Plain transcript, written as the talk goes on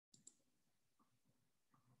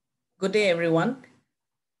Good day, everyone.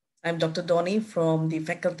 I'm Dr. Donny from the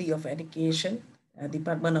Faculty of Education,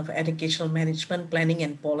 Department of Educational Management, Planning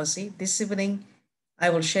and Policy. This evening, I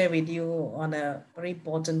will share with you on a very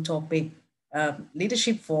important topic,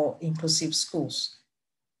 leadership for inclusive schools.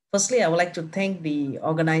 Firstly, I would like to thank the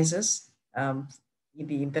organizers in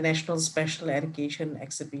the International Special Education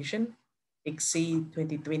Exhibition, ICSE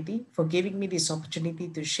 2020, for giving me this opportunity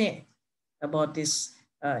to share about this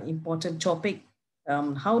important topic.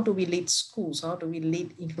 How do we lead schools? How do we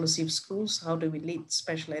lead inclusive schools? How do we lead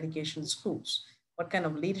special education schools? What kind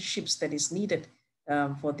of leaderships that is needed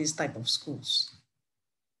for this type of schools?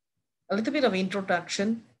 A little bit of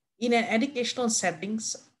introduction. In an educational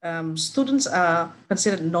settings, students are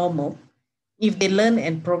considered normal if they learn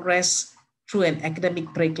and progress through an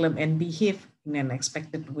academic curriculum and behave in an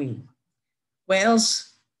expected way.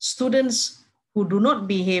 Whereas students who do not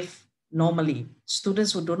behave normally,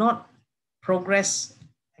 students who do not progress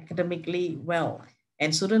academically well, and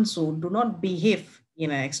students who do not behave in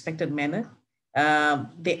an expected manner,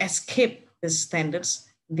 they escape the standards,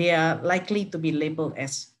 they are likely to be labeled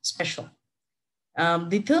as special.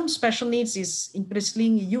 The term special needs is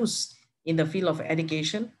increasingly used in the field of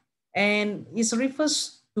education, and it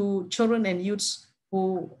refers to children and youths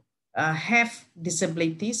who have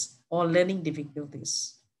disabilities or learning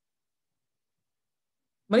difficulties.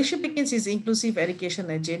 Malaysia begins its inclusive education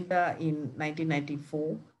agenda in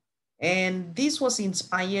 1994, and this was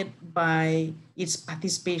inspired by its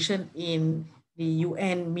participation in the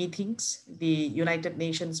UN meetings, the United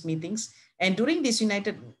Nations meetings. And during these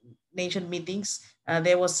United Nations meetings,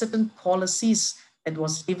 there were certain policies that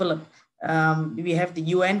was developed. We have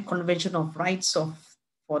the UN Convention of Rights of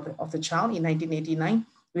the Child in 1989.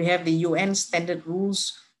 We have the UN Standard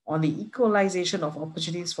Rules on the Equalization of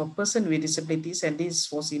Opportunities for Persons with Disabilities, and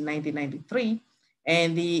this was in 1993.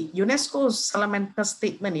 And the UNESCO Salamanca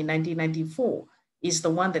Statement in 1994 is the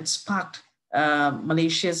one that sparked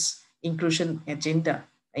Malaysia's inclusion agenda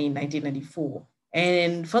in 1994.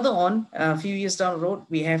 And further on, a few years down the road,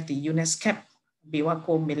 we have the UNESCO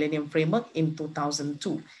Biwako Millennium Framework in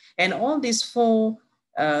 2002. And all these four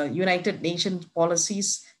United Nations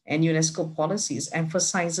policies and UNESCO policies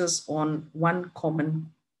emphasizes on one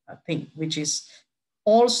common thing, which is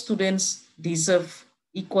all students deserve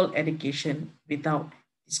equal education without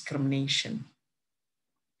discrimination.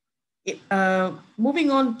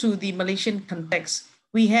 Moving on to the Malaysian context,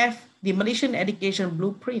 we have the Malaysian Education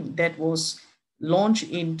Blueprint that was launched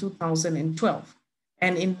in 2012.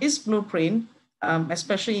 And in this blueprint,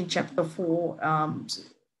 especially in chapter 4,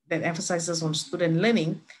 that emphasizes on student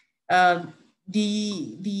learning,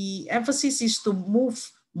 the emphasis is to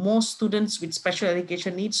move more students with special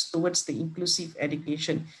education needs towards the inclusive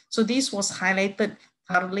education. So this was highlighted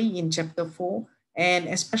thoroughly in chapter 4, and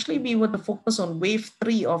especially we were to focus on wave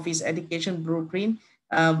 3 of his education blueprint.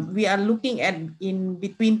 We are looking at in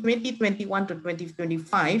between 2021 to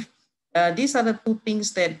 2025. These are the two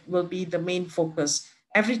things that will be the main focus.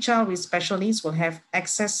 Every child with special needs will have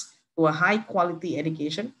access to a high quality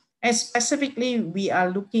education. And specifically, we are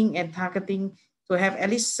looking at targeting to have at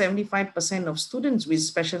least 75% of students with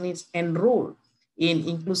special needs enroll in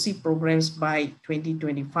inclusive programs by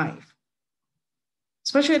 2025.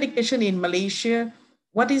 Special education in Malaysia,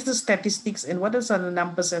 what is the statistics and what are the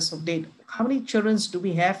numbers as of date? How many children do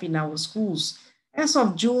we have in our schools? As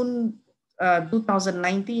of June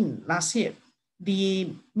 2019, last year,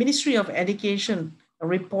 the Ministry of Education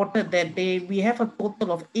reported that we have a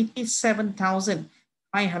total of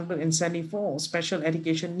 87,574 special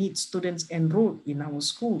education needs students enrolled in our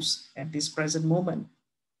schools at this present moment.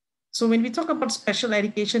 So when we talk about special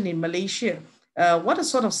education in Malaysia, what a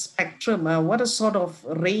sort of spectrum, what a sort of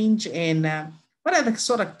range, and what are the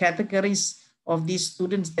sort of categories of these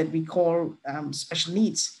students that we call special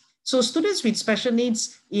needs? So students with special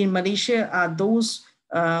needs in Malaysia are those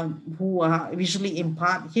who are visually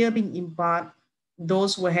impaired, hearing impaired,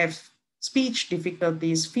 those who have speech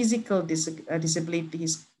difficulties, physical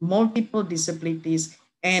disabilities, multiple disabilities,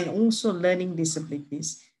 and also learning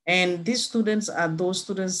disabilities. And these students are those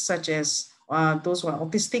students such as those who are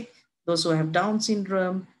autistic, those who have Down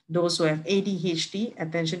syndrome, those who have ADHD,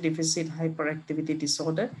 attention deficit hyperactivity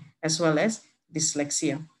disorder, as well as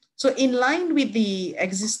dyslexia. So in line with the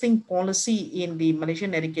existing policy in the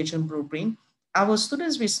Malaysian Education Blueprint, our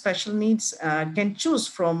students with special needs can choose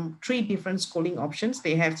from 3 different schooling options.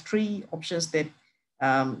 They have 3 options that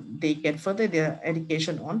they can further their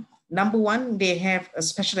education on. Number 1, they have a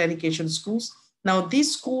special education schools. Now,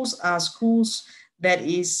 these schools are schools that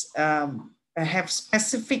have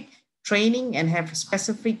specific training and have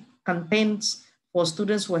specific contents for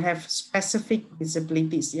students who have specific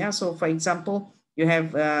disabilities. Yeah. So, for example, You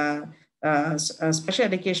have special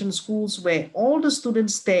education schools where all the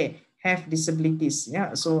students there have disabilities.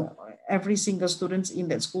 Yeah, so every single students in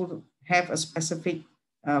that school have a specific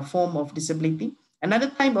form of disability. Another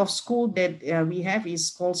type of school that we have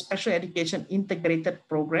is called Special Education Integrated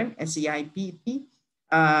Program, SEIPT.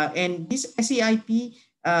 And this SEIP,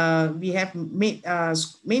 we have made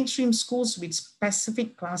mainstream schools with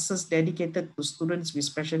specific classes dedicated to students with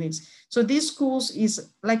special needs. So these schools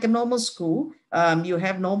is like a normal school. You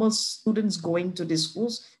have normal students going to these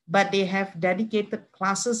schools, but they have dedicated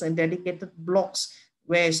classes and dedicated blocks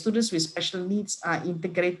where students with special needs are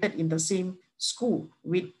integrated in the same school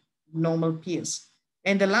with normal peers.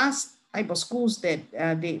 And the last type of schools that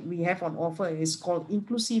we have on offer is called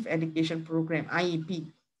Inclusive Education Program, IEP.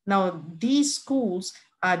 Now, these schools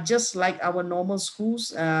are just like our normal schools,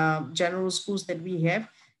 general schools that we have,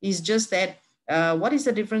 is just that what is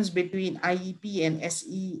the difference between IEP and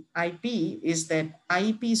SEIP is that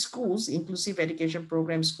IEP schools, Inclusive Education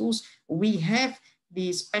Program schools, we have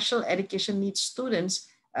the special education needs students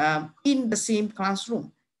in the same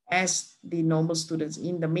classroom as the normal students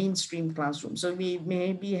in the mainstream classroom. So we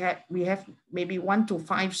have maybe 1 to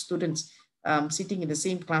 5 students sitting in the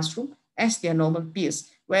same classroom as their normal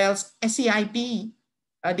peers. Whereas SEIP,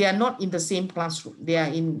 they are not in the same classroom. They are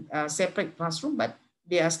in a separate classroom, but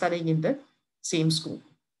they are studying in the same school.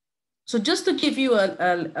 So just to give you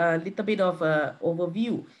a little bit of an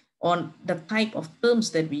overview on the type of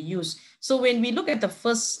terms that we use. So when we look at the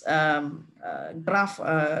first graph,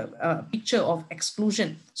 picture of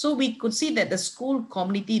exclusion, so we could see that the school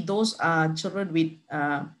community, those are children with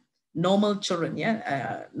normal children,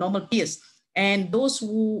 normal peers. And those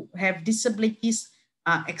who have disabilities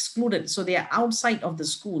are excluded. So they are outside of the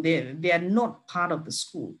school. They are not part of the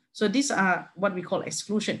school. So these are what we call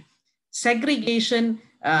exclusion. Segregation,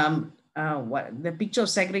 what the picture of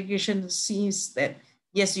segregation sees that,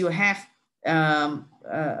 yes, you have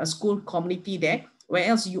a school community there,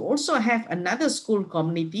 whereas you also have another school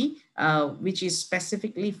community which is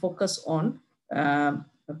specifically focused on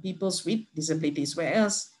peoples with disabilities.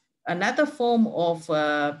 Whereas another form of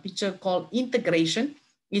picture called integration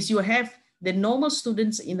is you have the normal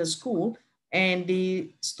students in the school and the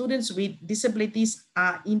students with disabilities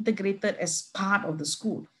are integrated as part of the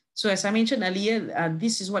school. So as I mentioned earlier,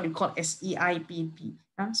 this is what we call SEIPP,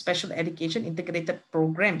 Special Education Integrated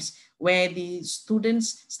Programs, where the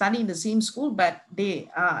students study in the same school, but they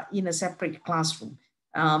are in a separate classroom.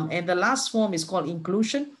 And the last form is called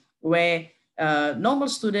inclusion, where normal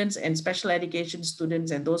students and special education students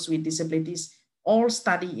and those with disabilities all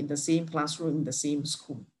study in the same classroom in the same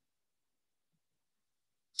school.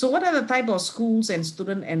 So what are the type of schools and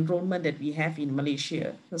student enrollment that we have in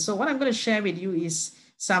Malaysia? So what I'm going to share with you is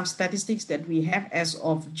some statistics that we have as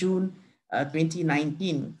of June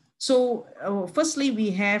 2019. So firstly, we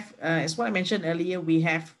have, as what I mentioned earlier, we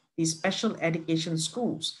have the special education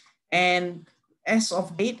schools. And as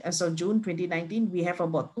of date, as of June 2019, we have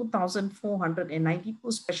about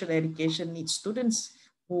 2,492 special education needs students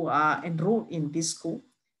who are enrolled in this school.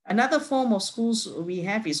 Another form of schools we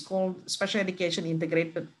have is called Special Education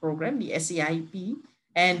Integrated Program, the SEIP.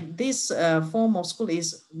 And this form of school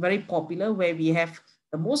is very popular, where we have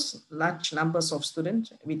the most large numbers of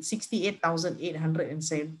students with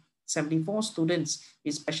 68,874 students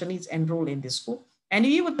with special needs enrolled in this school. And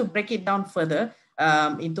if you were to break it down further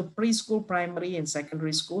into preschool, primary, and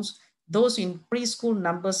secondary schools, those in preschool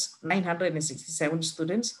numbers 967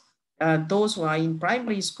 students. Those who are in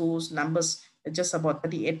primary schools numbers just about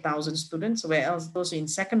 38,000 students, whereas those in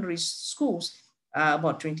secondary schools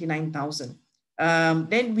about 29,000.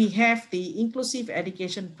 Then we have the inclusive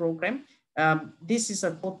education program. This is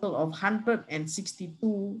a total of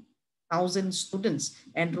 162,000 students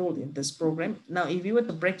enrolled in this program. Now, if you were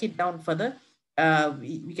to break it down further,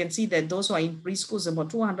 we can see that those who are in preschools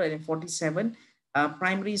about 247,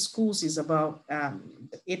 primary schools is about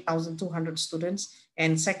 8,200 students,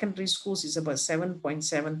 and secondary schools is about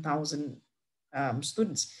 7.7 thousand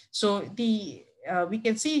students. So we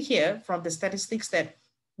can see here from the statistics that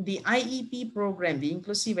the IEP program, the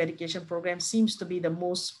Inclusive Education Program, seems to be the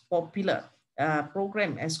most popular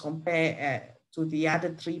program as compared to the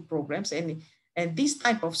other 3 programs. And this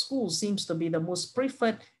type of school seems to be the most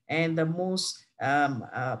preferred and the most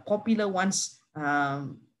popular ones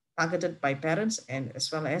targeted by parents and as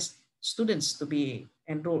well as students to be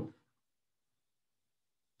enrolled.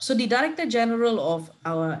 So the Director General of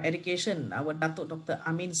our education, our Dr.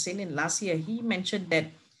 Amin Senin, last year, he mentioned that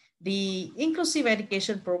the inclusive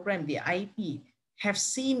education program, the IEP, have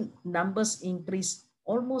seen numbers increase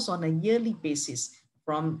almost on a yearly basis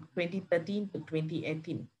from 2013 to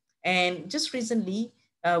 2018. And just recently,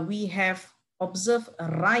 we have observed a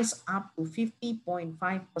rise up to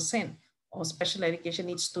 50.5% of special education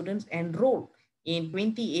needs students enrolled in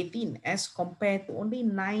 2018 as compared to only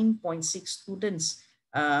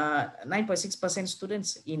 9.6%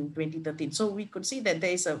 students in 2013. So we could see that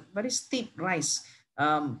there is a very steep rise,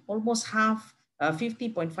 almost half,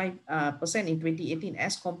 50.5% in 2018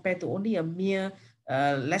 as compared to only a mere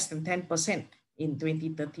less than 10% in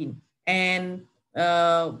 2013. And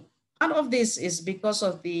part of this is because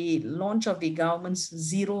of the launch of the government's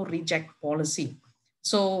zero reject policy.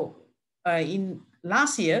 So in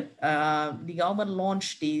last year, the government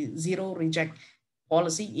launched the zero reject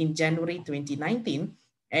policy in January 2019.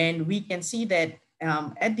 And we can see that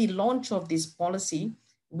at the launch of this policy,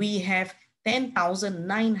 we have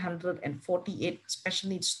 10,948 special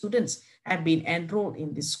needs students have been enrolled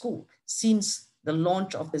in this school since the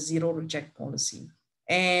launch of the zero reject policy.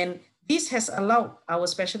 And this has allowed our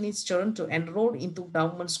special needs children to enroll into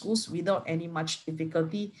government schools without any much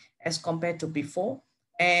difficulty as compared to before.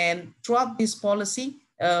 And throughout this policy,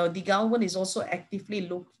 the government is also actively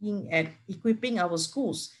looking at equipping our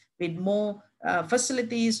schools with more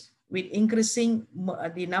facilities, with increasing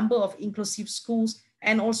the number of inclusive schools,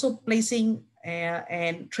 and also placing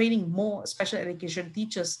and training more special education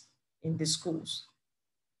teachers in the schools.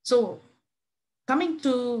 So coming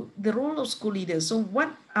to the role of school leaders. So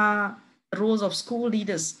what are the roles of school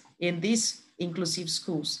leaders in these inclusive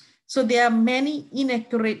schools? So there are many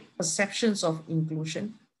inaccurate perceptions of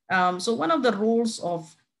inclusion. So one of the roles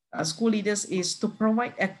of school leaders is to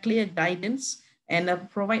provide a clear guidance and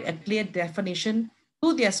provide a clear definition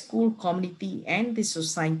to their school community and the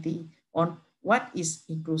society on what is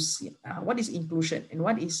inclusive, what is inclusion, and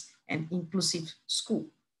what is an inclusive school.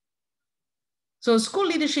 So school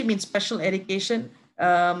leadership in special education,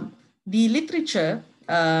 the literature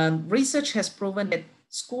research has proven that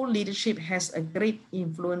school leadership has a great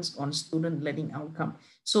influence on student learning outcome.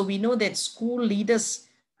 So we know that school leaders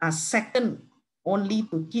are second only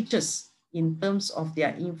to teachers in terms of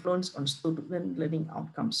their influence on student learning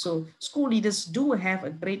outcomes. So school leaders do have a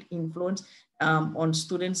great influence on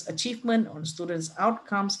students' achievement, on students'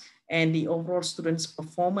 outcomes, and the overall students'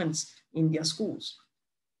 performance in their schools.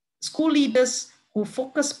 School leaders who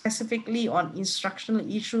focus specifically on instructional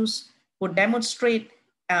issues, who demonstrate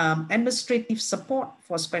administrative support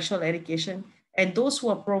for special education, and those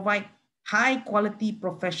who provide high quality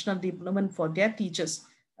professional development for their teachers.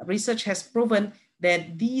 Research has proven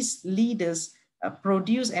that these leaders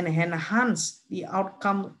produce and enhance the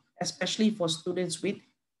outcome, especially for students with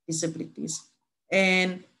disabilities.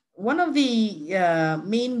 And one of the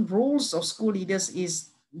main roles of school leaders is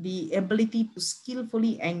the ability to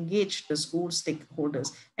skillfully engage the school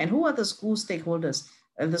stakeholders. And who are the school stakeholders?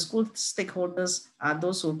 The school stakeholders are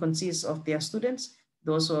those who consist of their students,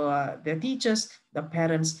 those who are their teachers, the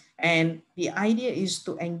parents. And the idea is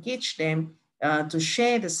to engage them to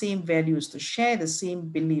share the same values, to share the same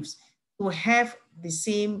beliefs, to have the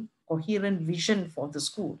same coherent vision for the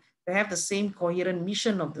school, to have the same coherent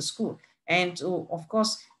mission of the school, and to, of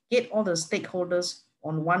course, get all the stakeholders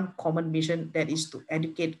on one common mission, that is to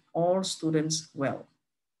educate all students well.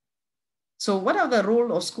 So what are the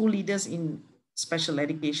role of school leaders in special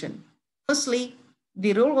education? Firstly,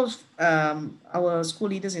 the role of our school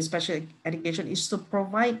leaders in special education is to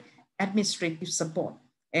provide administrative support.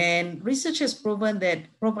 And research has proven that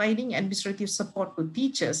providing administrative support to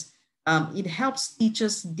teachers, it helps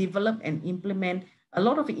teachers develop and implement a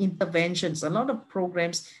lot of interventions, a lot of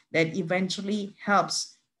programs that eventually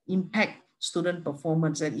helps impact student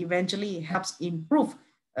performance and eventually helps improve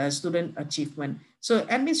student achievement. So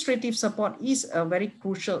administrative support is a very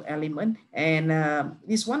crucial element and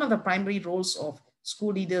is one of the primary roles of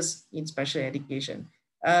school leaders in special education.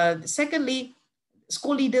 Secondly,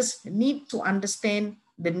 school leaders need to understand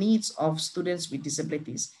the needs of students with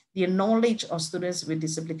disabilities. The knowledge of students with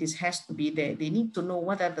disabilities has to be there. They need to know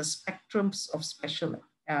what are the spectrums of special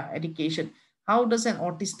education. How does an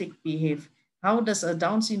autistic behave? How does a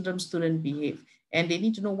Down syndrome student behave? And they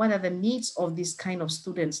need to know what are the needs of this kind of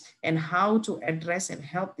students and how to address and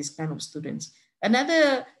help this kind of students.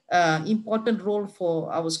 Another important role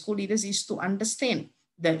for our school leaders is to understand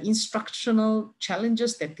the instructional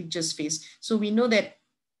challenges that teachers face. So we know that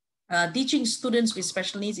teaching students with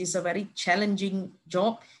special needs is a very challenging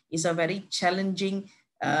job, is a very challenging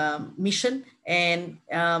mission, and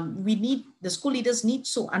the school leaders need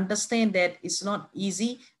to understand that it's not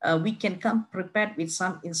easy. We can come prepared with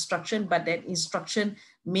some instruction, but that instruction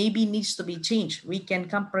maybe needs to be changed. We can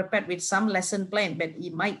come prepared with some lesson plan, but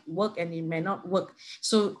it might work and it may not work.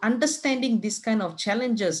 So understanding this kind of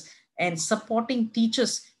challenges and supporting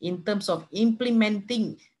teachers in terms of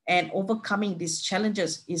implementing and overcoming these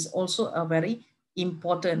challenges is also a very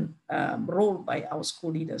important role by our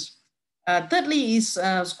school leaders. Thirdly is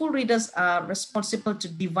school leaders are responsible to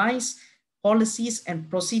devise policies and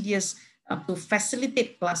procedures to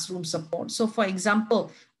facilitate classroom support. So for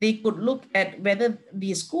example, they could look at whether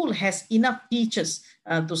the school has enough teachers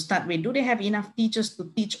to start with. Do they have enough teachers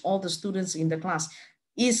to teach all the students in the class?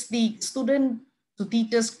 Is the student to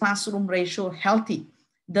teachers classroom ratio healthy?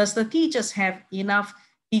 Does the teachers have enough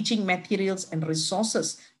teaching materials and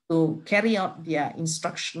resources to carry out their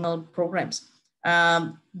instructional programs?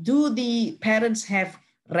 Do the parents have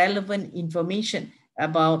relevant information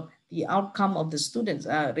about the outcome of the students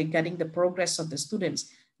regarding the progress of the students?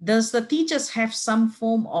 Does the teachers have some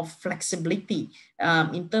form of flexibility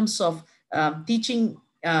in terms of teaching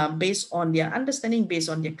based on their understanding, based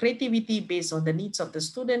on their creativity, based on the needs of the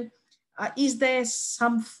student? Is there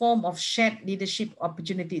some form of shared leadership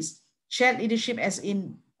opportunities? Shared leadership as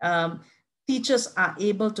in teachers are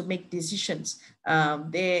able to make decisions.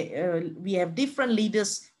 We have different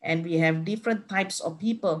leaders and we have different types of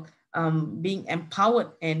people being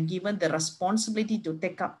empowered and given the responsibility to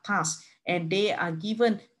take up tasks, and they are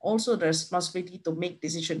given also the responsibility to make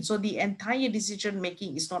decisions. So the entire decision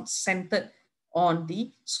making is not centered on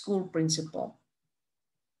the school principal.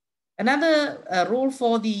 Another role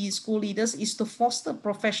for the school leaders is to foster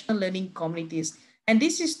professional learning communities. And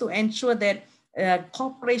this is to ensure that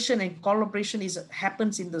cooperation and collaboration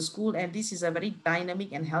happens in the school. And this is a very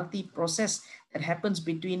dynamic and healthy process that happens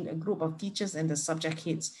between a group of teachers and the subject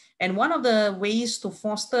heads. And one of the ways to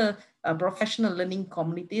foster professional learning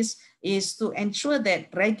communities is to ensure that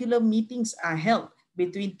regular meetings are held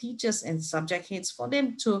between teachers and subject heads for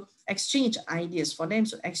them to exchange ideas, for them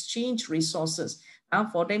to exchange resources,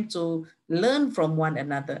 for them to learn from one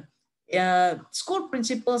another. School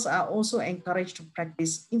principals are also encouraged to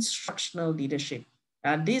practice instructional leadership.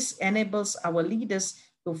 This enables our leaders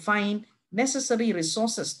to find necessary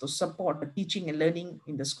resources to support the teaching and learning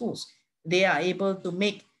in the schools. They are able to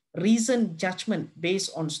make reasoned judgment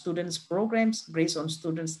based on students' programs, based on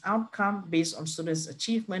students' outcome, based on students'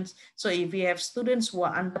 achievements. So if we have students who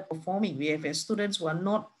are underperforming, we have students who are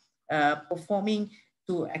not performing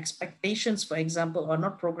to expectations, for example, or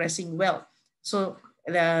not progressing well. So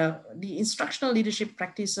the instructional leadership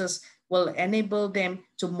practices will enable them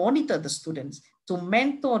to monitor the students, to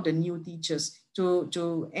mentor the new teachers,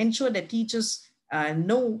 to ensure that teachers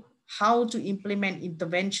know how to implement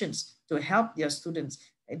interventions to help their students,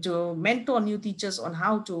 to mentor new teachers on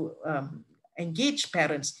how to engage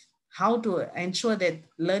parents, how to ensure that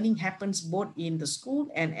learning happens both in the school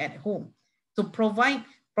and at home, to provide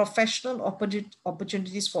professional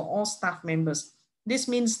opportunities for all staff members. This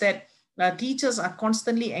means that teachers are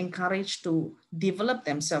constantly encouraged to develop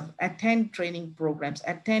themselves, attend training programs,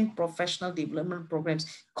 attend professional development programs,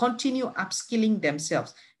 continue upskilling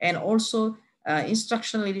themselves, and also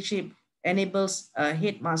instructional leadership enables a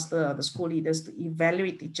headmaster or the school leaders to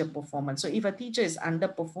evaluate teacher performance. So if a teacher is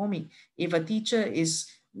underperforming, if a teacher is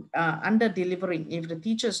under delivering, if the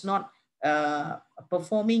teacher is not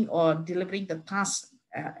performing or delivering the task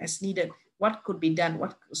as needed, what could be done,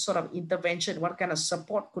 what sort of intervention, what kind of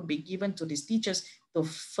support could be given to these teachers to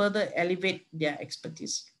further elevate their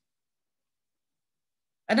expertise.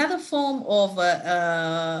 Another form of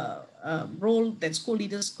role that school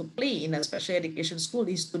leaders could play in a special education school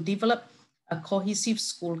is to develop a cohesive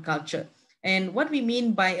school culture. And what we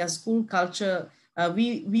mean by a school culture,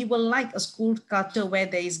 we will like a school culture where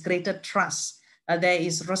there is greater trust, there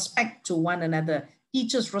is respect to one another.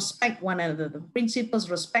 Teachers respect one another. The principals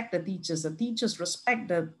respect the teachers respect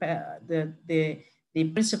the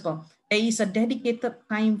principal. There is a dedicated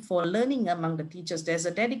time for learning among the teachers. There's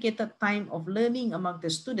a dedicated time of learning among the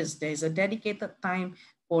students. There's a dedicated time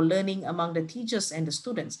for learning among the teachers and the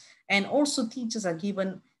students. And also teachers are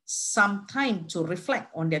given some time to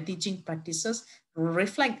reflect on their teaching practices,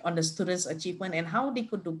 reflect on the students' achievement and how they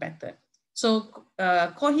could do better. So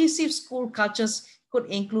cohesive school cultures could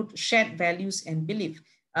include shared values and belief.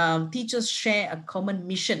 Teachers share a common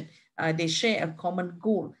mission. They share a common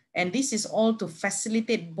goal. And this is all to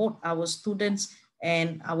facilitate both our students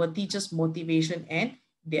and our teachers' motivation and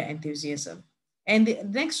their enthusiasm. And the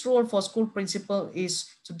next role for school principal is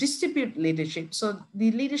to distribute leadership. So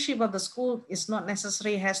the leadership of the school is not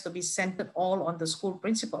necessarily has to be centered all on the school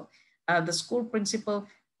principal. The school principal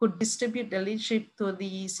could distribute the leadership to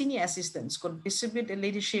the senior assistants, could distribute the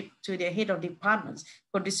leadership to the head of departments,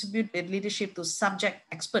 could distribute the leadership to subject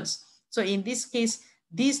experts. So in this case,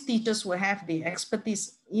 these teachers who have the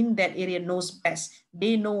expertise in that area knows best.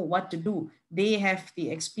 They know what to do. They have the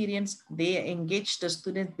experience. They engage the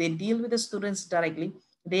students. They deal with the students directly.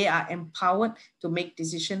 They are empowered to make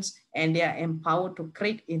decisions, and they are empowered to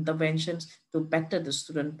create interventions to better the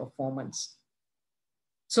student performance.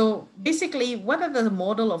 So basically, what are the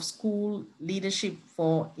model of school leadership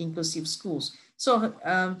for inclusive schools? So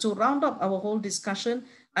to round up our whole discussion,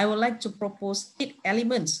 I would like to propose 8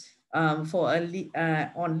 elements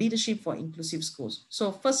on leadership for inclusive schools.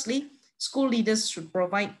 So firstly, school leaders should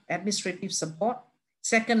provide administrative support.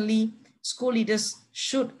 Secondly, school leaders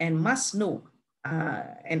should and must know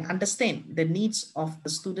and understand the needs of the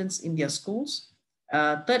students in their schools.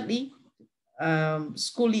 Thirdly,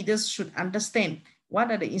 school leaders should understand what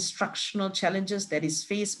are the instructional challenges that is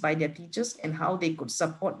faced by their teachers and how they could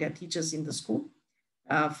support their teachers in the school.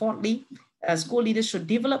 Fourthly, school leaders should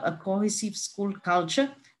develop a cohesive school culture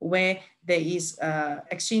where there is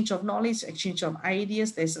exchange of knowledge, exchange of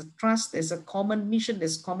ideas, there's a trust, there's a common mission,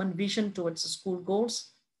 there's common vision towards the school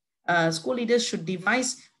goals. School leaders should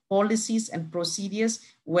devise policies and procedures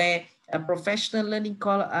where professional learning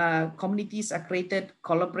communities are created,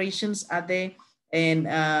 collaborations are there, and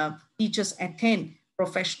teachers attend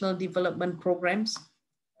professional development programs.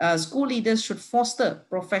 School leaders should foster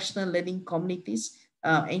professional learning communities,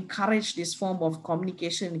 encourage this form of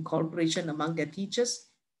communication and collaboration among their teachers.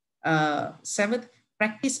 Seventh,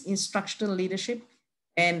 practice instructional leadership.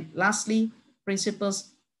 And lastly,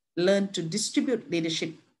 principals learn to distribute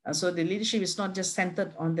leadership. So the leadership is not just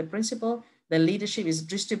centered on the principal, the leadership is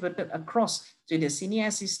distributed across to the senior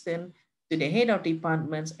assistant, to the head of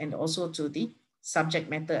departments, and also to the subject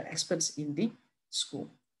matter experts in the school.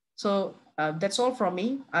 So that's all from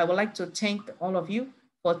me. I would like to thank all of you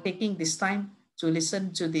for taking this time to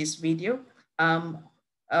listen to this video.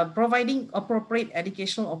 Providing appropriate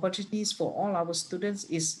educational opportunities for all our students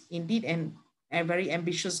is indeed a very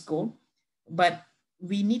ambitious goal, but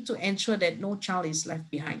we need to ensure that no child is left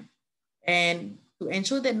behind. And to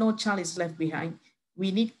ensure that no child is left behind, we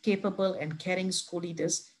need capable and caring school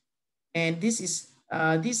leaders. And these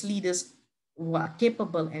leaders who are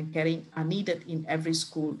capable and caring are needed in every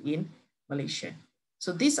school in Malaysia.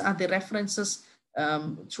 So these are the references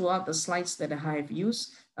throughout the slides that I have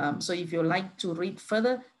used. So if you like to read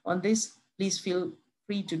further on this, please feel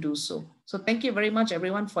free to do so. So thank you very much,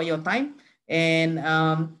 everyone, for your time. And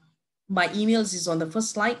my emails is on the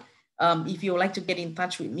first slide. If you would like to get in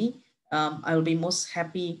touch with me, I will be most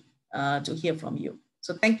happy to hear from you.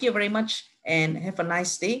 So thank you very much and have a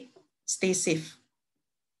nice day. Stay safe.